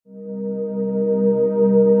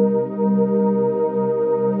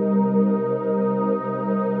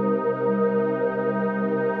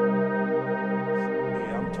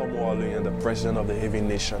president of the Haven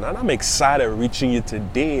Nation, and I'm excited reaching you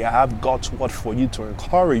today. I have God's word for you to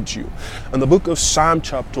encourage you. In the book of Psalm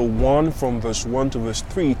chapter 1 from verse 1 to verse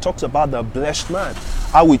 3, it talks about the blessed man,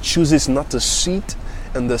 how he chooses not to sit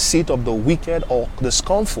in the seat of the wicked or the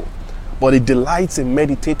scornful, but he delights in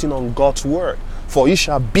meditating on God's word. For he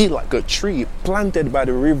shall be like a tree planted by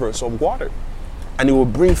the rivers of water, and he will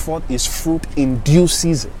bring forth his fruit in due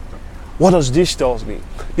season. What does this tell me?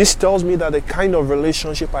 This tells me that the kind of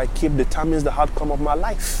relationship I keep determines the outcome of my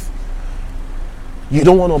life. You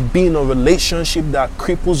don't want to be in a relationship that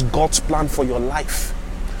cripples God's plan for your life.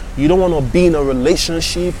 You don't want to be in a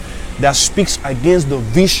relationship that speaks against the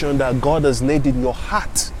vision that God has laid in your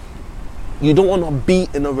heart. You don't want to be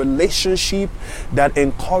in a relationship that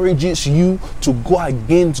encourages you to go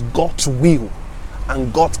against God's will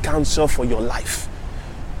and God's counsel for your life.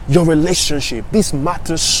 Your relationship, this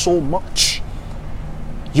matters so much.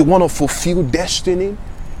 You want to fulfill destiny.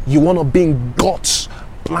 You want to be in God's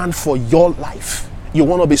plan for your life. You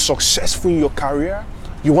want to be successful in your career.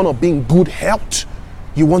 You want to be in good health.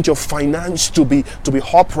 You want your finance to be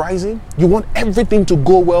uprising. You want everything to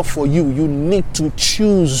go well for you. You need to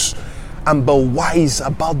choose and be wise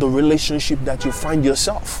about the relationship that you find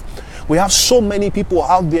yourself. We have so many people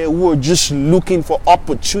out there who are just looking for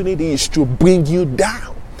opportunities to bring you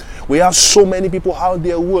down. We have so many people out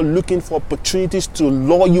there who are looking for opportunities to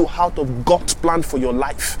lure you out of God's plan for your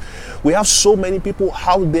life. We have so many people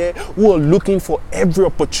out there who are looking for every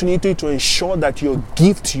opportunity to ensure that your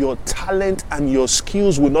gift, your talent, and your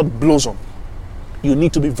skills will not blossom. You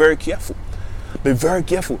need to be very careful. Be very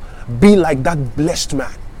careful. Be like that blessed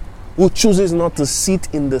man who chooses not to sit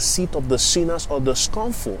in the seat of the sinners or the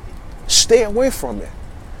scornful. Stay away from it.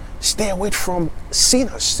 Stay away from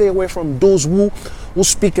sinners. Stay away from those who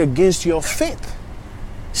speak against your faith.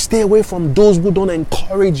 Stay away from those who don't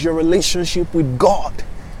encourage your relationship with God.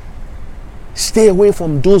 Stay away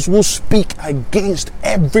from those who speak against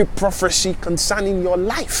every prophecy concerning your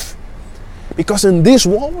life. Because in this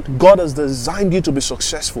world, God has designed you to be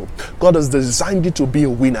successful. God has designed you to be a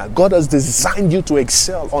winner. God has designed you to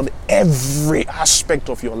excel on every aspect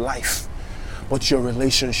of your life. But your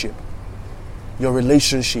relationship,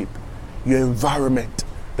 your environment,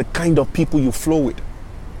 the kind of people you flow with,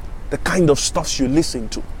 the kind of stuff you listen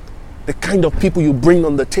to, the kind of people you bring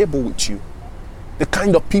on the table with you, the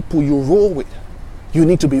kind of people you roll with, you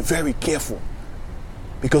need to be very careful,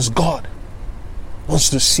 because God wants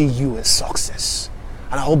to see you as success.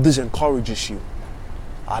 And I hope this encourages you.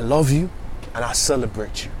 I love you and I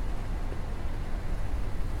celebrate you.